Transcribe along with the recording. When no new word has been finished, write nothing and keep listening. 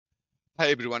Hi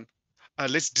everyone.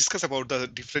 Let's discuss about the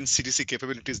different CDC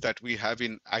capabilities that we have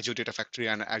in Azure Data Factory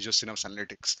and Azure Synapse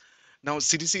Analytics. Now,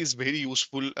 CDC is very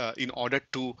useful in order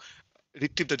to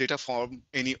retrieve the data from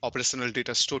any operational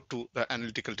data store to the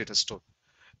analytical data store.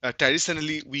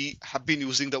 Traditionally, we have been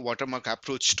using the watermark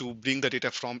approach to bring the data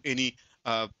from any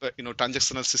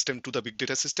transactional system to the big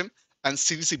data system, and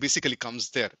CDC basically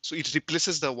comes there. So it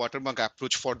replaces the watermark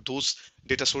approach for those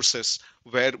data sources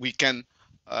where we can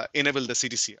enable the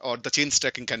CDC or the change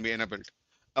tracking can be enabled.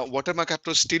 Watermark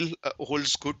approach still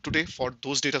holds good today for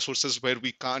those data sources where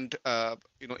we can't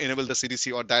enable the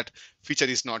CDC or that feature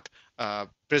is not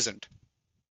present.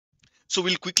 So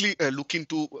we'll quickly look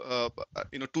into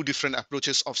two different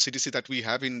approaches of CDC that we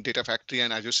have in Data Factory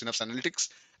and Azure Synapse Analytics,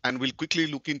 and we'll quickly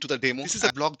look into the demo. This is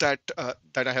a blog that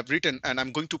I have written, and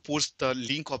I'm going to post the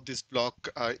link of this blog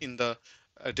in the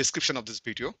description of this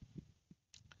video.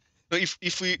 Now,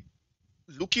 if we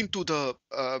look into the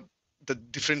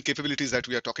different capabilities that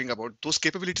we are talking about, those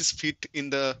capabilities fit in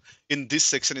this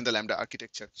section in the Lambda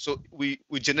architecture. So we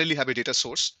generally have a data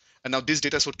source, and now these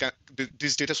data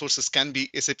sources can be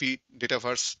SAP,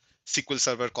 Dataverse, SQL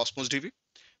Server, Cosmos DB.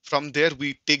 From there,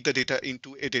 we take the data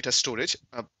into a data storage.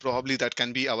 Probably that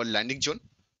can be our landing zone.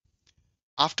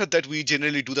 After that, we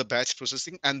generally do the batch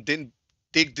processing and then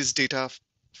take this data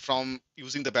from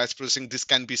using the batch processing. This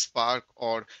can be Spark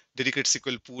or dedicated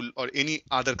SQL pool or any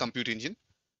other compute engine.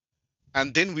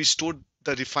 And then we store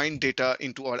the refined data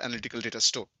into our analytical data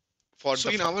store. So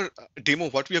in our demo,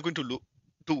 what we are going to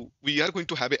do, we are going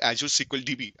to have a Azure SQL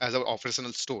DB as our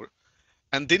operational store.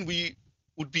 And then we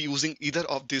would be using either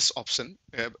of this option.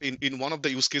 In one of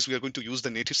the use case, we are going to use the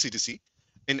native CDC.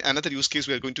 In another use case,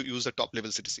 we are going to use the top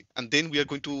level CDC. And then we are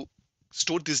going to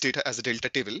store this data as a delta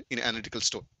table in analytical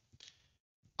store.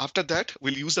 After that,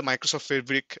 we'll use the Microsoft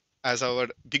Fabric as our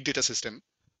big data system,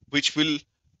 where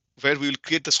we will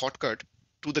create the shortcut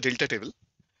to the delta table.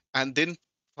 And then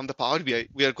from the Power BI,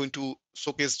 we are going to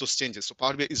showcase those changes. So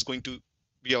Power BI is going to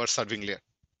be our serving layer.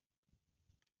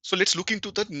 So let's look into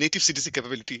the native CDC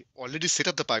capability. Already set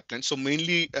up the pipeline. So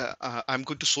mainly, I'm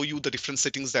going to show you the different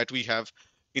settings that we have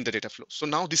in the data flow. So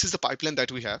now this is the pipeline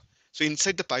that we have. So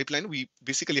inside the pipeline, we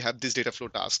basically have this data flow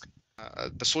task.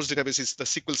 The source database is the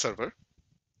SQL Server.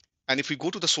 And if we go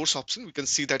to the source option, we can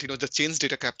see that the change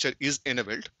data capture is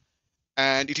enabled,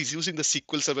 and it is using the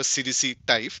SQL Server CDC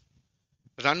type.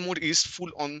 Run mode is full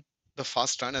on the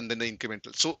fast run and then the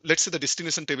incremental. So let's say the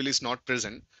destination table is not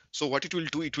present. So what it will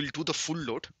do the full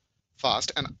load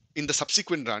fast, and in the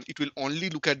subsequent run, it will only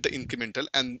look at the incremental,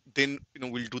 and then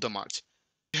we'll do the merge.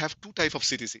 We have two type of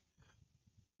CDC.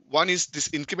 One is this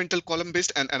incremental column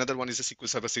based, and another one is a SQL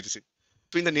Server CDC.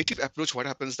 So in the native approach, what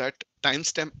happens that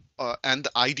timestamp and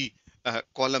the ID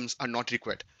columns are not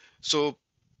required. So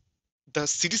the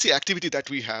CDC activity that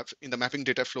we have in the mapping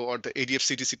data flow or the ADF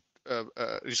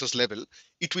CDC resource level,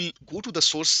 it will go to the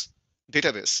source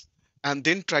database and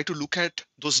then try to look at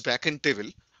those backend table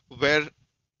where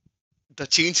the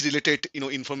change related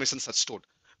information are stored.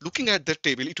 Looking at that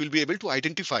table, it will be able to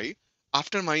identify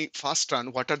after my fast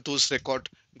run what are those record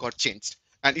got changed,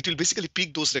 and it will basically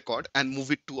pick those record and move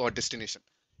it to our destination.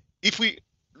 If we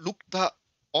look the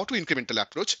auto incremental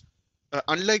approach,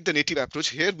 unlike the native approach,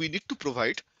 here we need to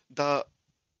provide the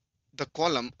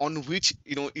column on which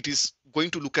it is going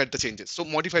to look at the changes. So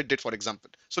modified date, for example.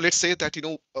 So let's say that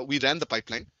we ran the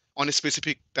pipeline on a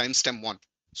specific timestamp 1.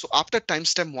 So after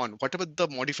timestamp 1, whatever the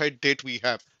modified date we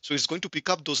have, so it's going to pick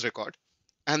up those record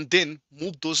and then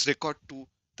move those record to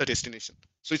the destination.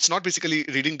 So it's not basically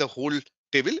reading the whole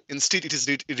table. Instead, it is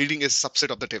reading a subset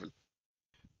of the table.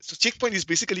 So checkpoint is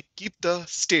basically keep the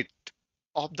state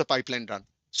of the pipeline run.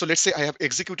 So let's say I have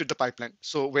executed the pipeline.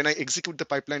 So when I execute the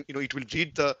pipeline, it will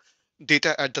read the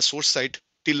data at the source side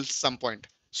till some point.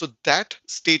 So that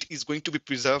state is going to be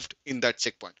preserved in that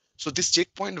checkpoint. So this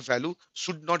checkpoint value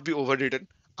should not be overridden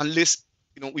unless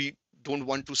we don't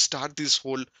want to start this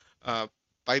whole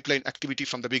pipeline activity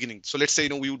from the beginning. So let's say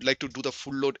we would like to do the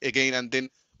full load again, and then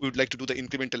we would like to do the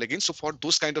incremental again. So for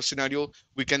those kind of scenario,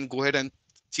 we can go ahead and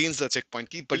change the checkpoint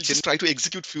key, but we'll just try to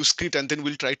execute few script, and then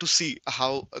we'll try to see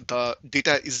how the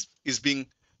data is being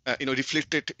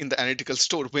reflected in the analytical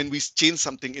store when we change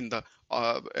something in the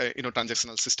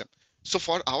transactional system. So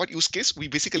for our use case, we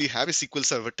basically have a SQL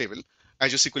Server table,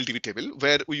 Azure SQL DB table,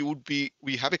 where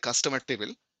we have a customer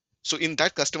table. So in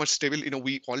that customers table,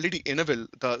 we already enable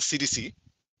the CDC,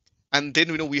 and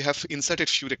then we have inserted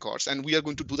few records, and we are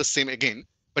going to do the same again.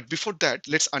 But before that,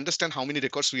 let's understand how many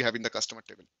records we have in the customer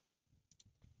table.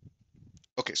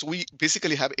 Okay, so we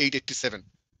basically have 887.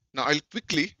 Now I'll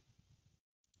quickly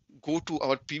go to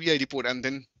our PBI report and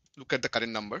then look at the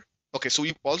current number. Okay, so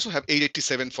we also have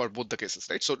 887 for both the cases,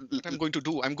 right? So what I'm going to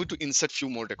do, I'm going to insert few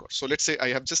more records. So let's say I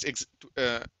have just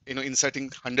inserting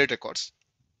 100 records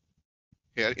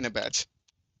here in a batch.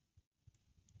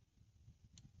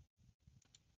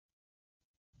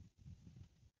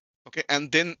 Okay,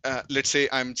 and then let's say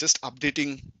I'm just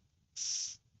updating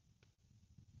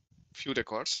few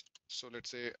records. So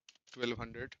let's say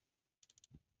 1200,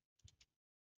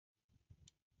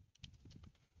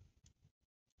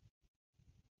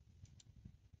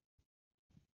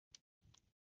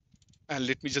 and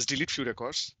let me just delete few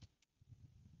records.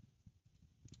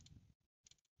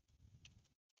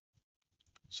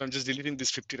 So I'm just deleting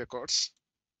these 50 records.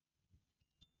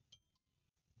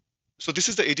 So this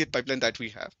is the 88 pipeline that we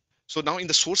have. So now in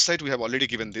the source side, we have already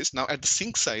given this. Now at the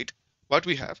sync side, what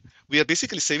we are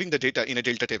basically saving the data in a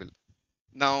delta table.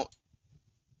 Now,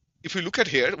 if you look at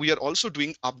here, we are also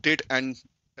doing update and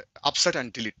upset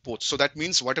and delete both. So that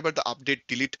means whatever the update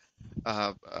delete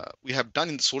we have done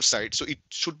in the source side, so it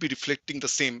should be reflecting the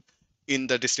same in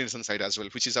the destination side as well,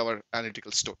 which is our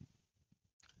analytical store.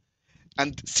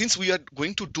 And since we are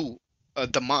going to do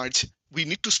the merge, we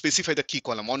need to specify the key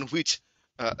column on which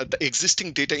the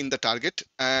existing data in the target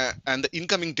and the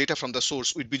incoming data from the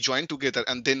source will be joined together,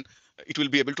 and then it will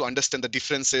be able to understand the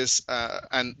differences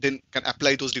and then can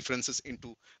apply those differences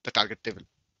into the target table.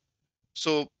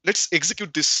 So let's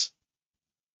execute this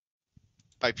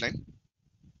pipeline.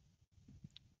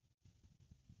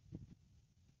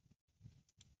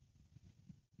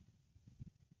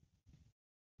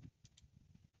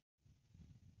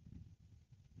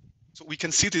 So we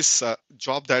can see this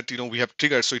job that we have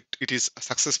triggered, so it is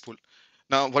successful.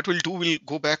 Now what we'll do, we'll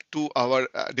go back to our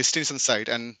destination side,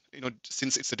 and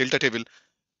since it's a delta table,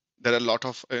 there are a lot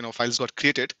of files got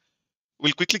created.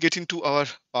 We'll quickly get into our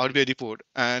Power BI report,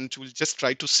 and we'll just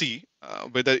try to see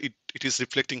whether it is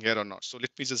reflecting here or not. So let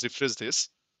me just refresh this.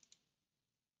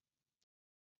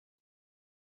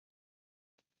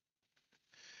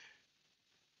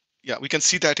 Yeah, we can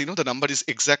see that the number is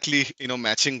exactly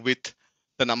matching with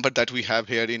the number that we have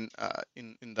here in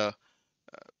the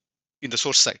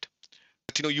source side.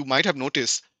 You might have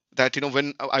noticed that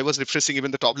when I was refreshing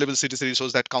even the top level CDC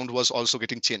resource, that count was also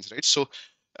getting changed, right? So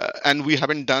and we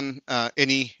haven't done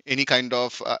any kind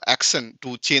of action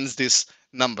to change this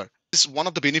number. This is one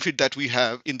of the benefit that we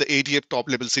have in the ADF top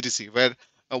level CDC, where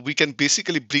we can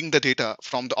basically bring the data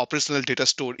from the operational data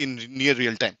store in near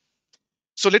real time.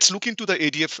 So let's look into the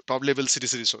ADF top level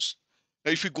CDC resource.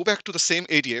 Now, if we go back to the same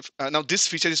ADF, now this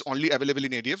feature is only available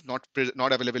in ADF,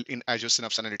 not available in Azure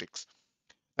Synapse Analytics.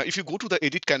 Now, if you go to the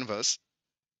edit canvas,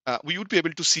 we would be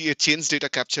able to see a change data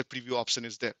capture preview option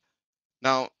is there.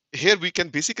 Now, here we can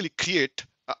basically create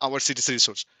our CDC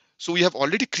resource. So we have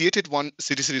already created one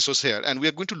CDC resource here, and we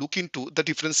are going to look into the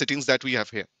different settings that we have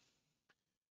here.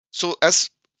 So as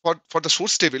for the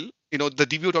source table, the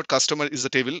dbo.customer is the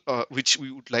table which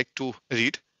we would like to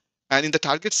read. And in the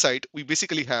target side, we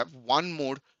basically have one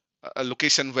more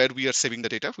location where we are saving the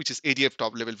data, which is ADF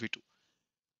top level V2.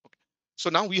 Okay. So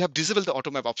now we have disabled the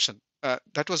automap option.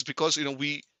 That was because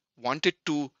we wanted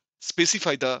to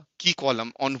specify the key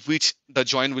column on which the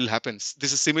join will happen.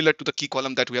 This is similar to the key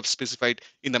column that we have specified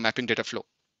in the mapping data flow.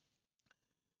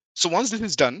 So once this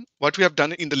is done, what we have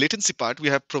done in the latency part, we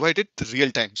have provided the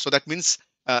real time. So that means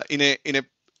in a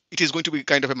it is going to be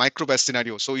kind of a micro batch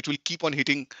scenario. So it will keep on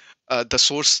hitting the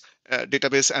source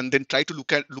database and then try to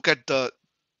look at the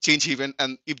change event.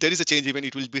 And if there is a change event,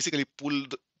 it will basically pull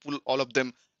all of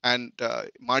them and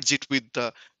merge it with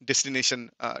the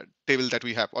destination table that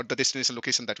we have, or the destination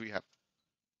location that we have.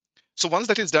 So once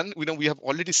that is done, we have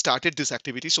already started this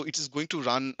activity. So it is going to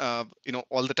run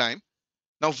all the time.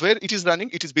 Now, where it is running,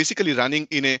 it is basically running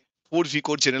in a 4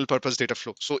 vcode general purpose data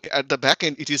flow. So at the back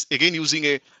end, it is again using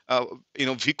a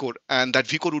vcode, and that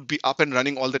vcode would be up and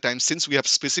running all the time since we have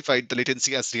specified the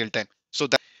latency as real time. So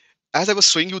that, as I was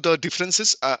showing you the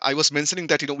differences, I was mentioning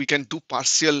that we can do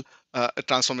partial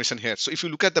transformation here. So if you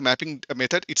look at the mapping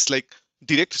method, it's like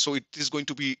direct, so it is going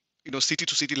to be city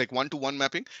to city, like one-to-one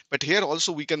mapping. But here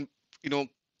also we can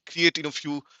create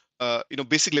few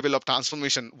basic level of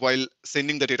transformation while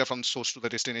sending the data from source to the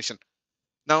destination.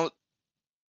 Now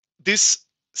this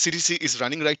CDC is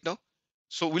running right now,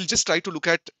 so we'll just try to look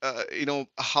at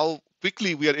how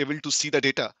quickly we are able to see the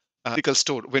data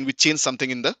store when we change something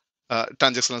in the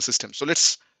transactional system. So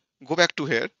let's go back to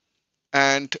here,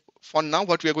 and for now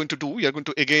what we are going to do, we are going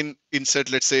to again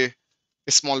insert, let's say,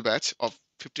 a small batch of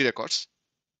 50 records.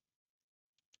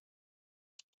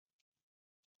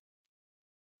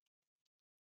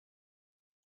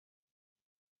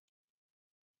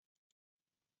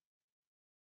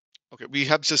 Okay, we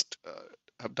have just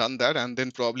have done that, and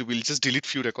then probably we'll just delete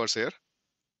few records here.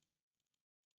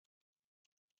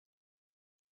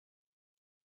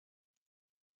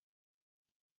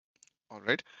 All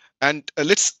right. And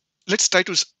let's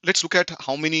look at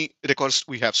how many records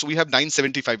we have. So we have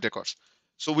 975 records.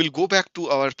 So we'll go back to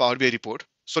our Power BI report.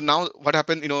 So now what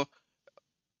happened,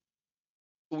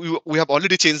 we have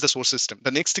already changed the source system.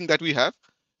 The next thing that we have,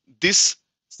 this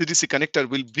CDC connector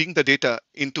will bring the data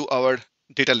into our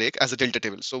data lake as a delta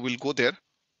table. So we'll go there.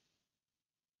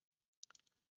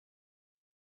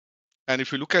 And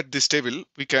if we look at this table,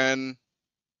 we can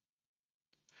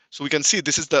see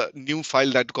this is the new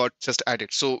file that got just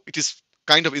added. So it is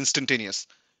kind of instantaneous.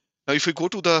 Now, if we go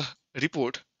to the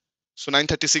report, so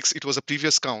 936, it was a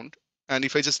previous count. And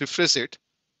if I just refresh it,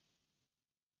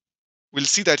 we'll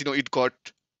see that, it got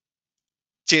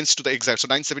changed to the exact. So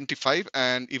 975,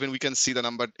 and even we can see the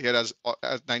number here as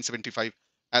 975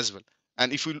 as well.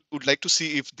 And if we would like to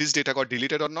see if this data got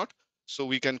deleted or not, so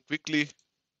we can quickly,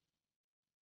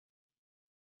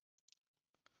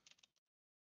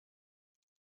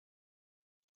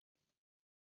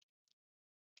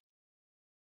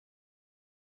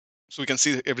 so we can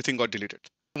see everything got deleted.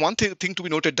 One thing to be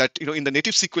noted that in the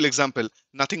native SQL example,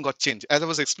 nothing got changed. As I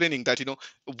was explaining that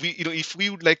if we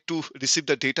would like to receive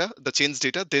the data, the change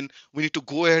data, then we need to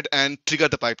go ahead and trigger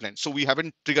the pipeline. So we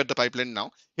haven't triggered the pipeline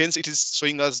now. Hence, it is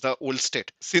showing us the old state.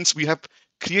 Since we have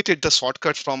created the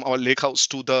shortcut from our lakehouse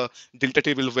to the delta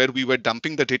table where we were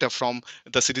dumping the data from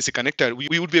the CDC connector,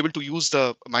 we would be able to use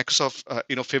the Microsoft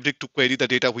Fabric to query the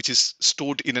data which is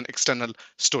stored in an external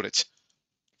storage.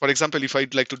 For example, if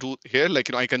I'd like to do here,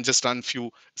 I can just run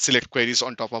few select queries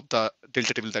on top of the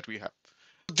delta table that we have.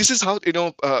 This is how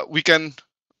we can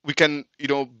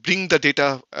bring the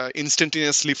data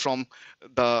instantaneously from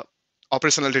the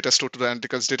operational data store to the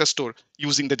analytics data store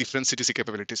using the different CDC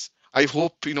capabilities. I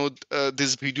hope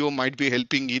this video might be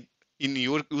helping in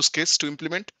your use case to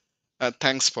implement.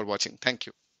 Thanks for watching. Thank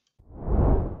you.